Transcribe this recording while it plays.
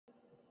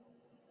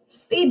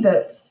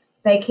Speedboats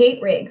by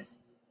Kate Riggs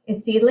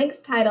is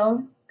Seedlings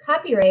title,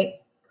 copyright,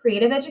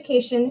 Creative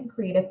Education,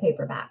 Creative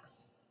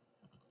Paperbacks.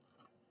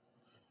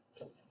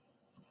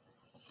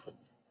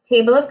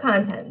 Table of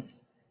contents: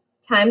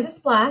 time to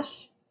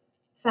splash,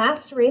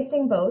 fast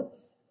racing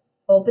boats,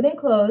 open and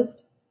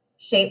closed,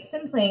 shapes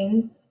and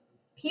planes,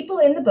 people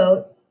in the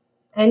boat,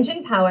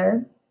 engine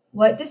power,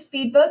 what do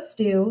speedboats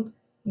do,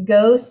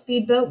 go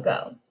speedboat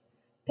go.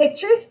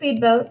 Picture a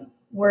speedboat,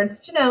 words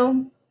to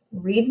know,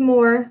 read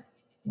more,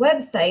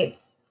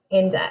 websites,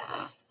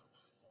 index.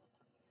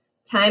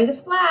 Time to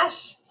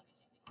splash.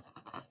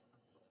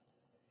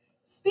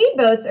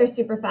 Speedboats are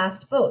super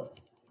fast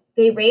boats.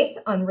 They race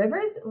on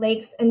rivers,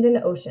 lakes, and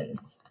in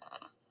oceans.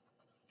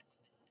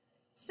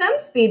 Some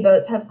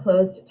speedboats have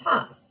closed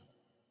tops.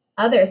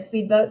 Other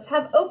speedboats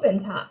have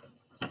open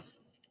tops.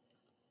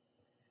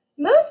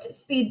 Most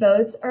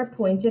speedboats are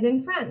pointed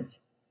in front.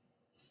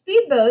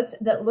 Speedboats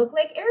that look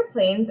like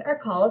airplanes are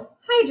called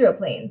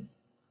hydroplanes.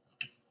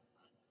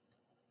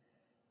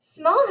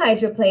 Small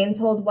hydroplanes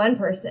hold one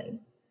person.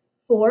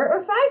 4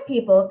 or 5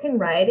 people can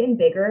ride in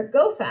bigger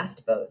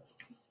go-fast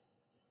boats.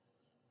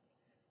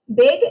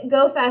 Big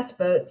go-fast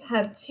boats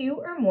have 2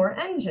 or more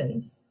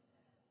engines.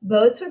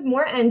 Boats with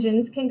more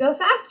engines can go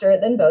faster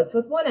than boats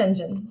with 1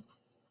 engine.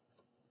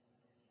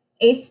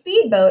 A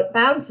speedboat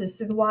bounces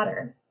through the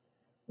water.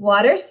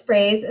 Water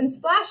sprays and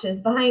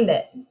splashes behind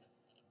it.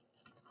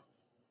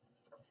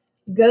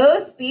 Go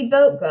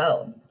speedboat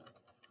go.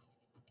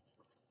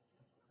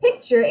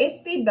 Picture a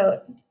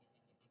speedboat.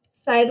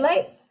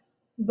 Sidelights,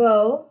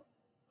 bow,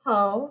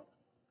 hull,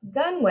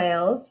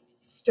 gunwales,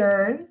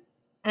 stern,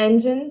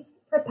 engines,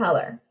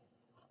 propeller.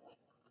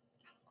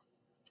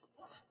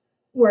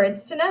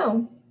 Words to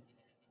know: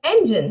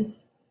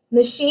 engines,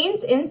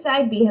 machines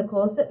inside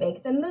vehicles that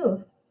make them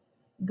move.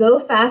 Go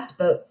fast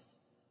boats,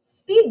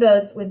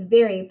 speedboats with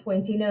very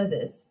pointy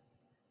noses.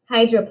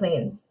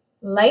 Hydroplanes,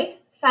 light,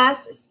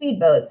 fast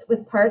speedboats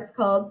with parts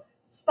called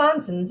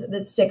sponsons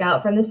that stick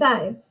out from the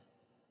sides.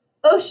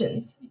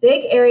 Oceans,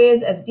 big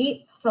areas of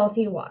deep,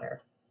 salty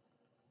water.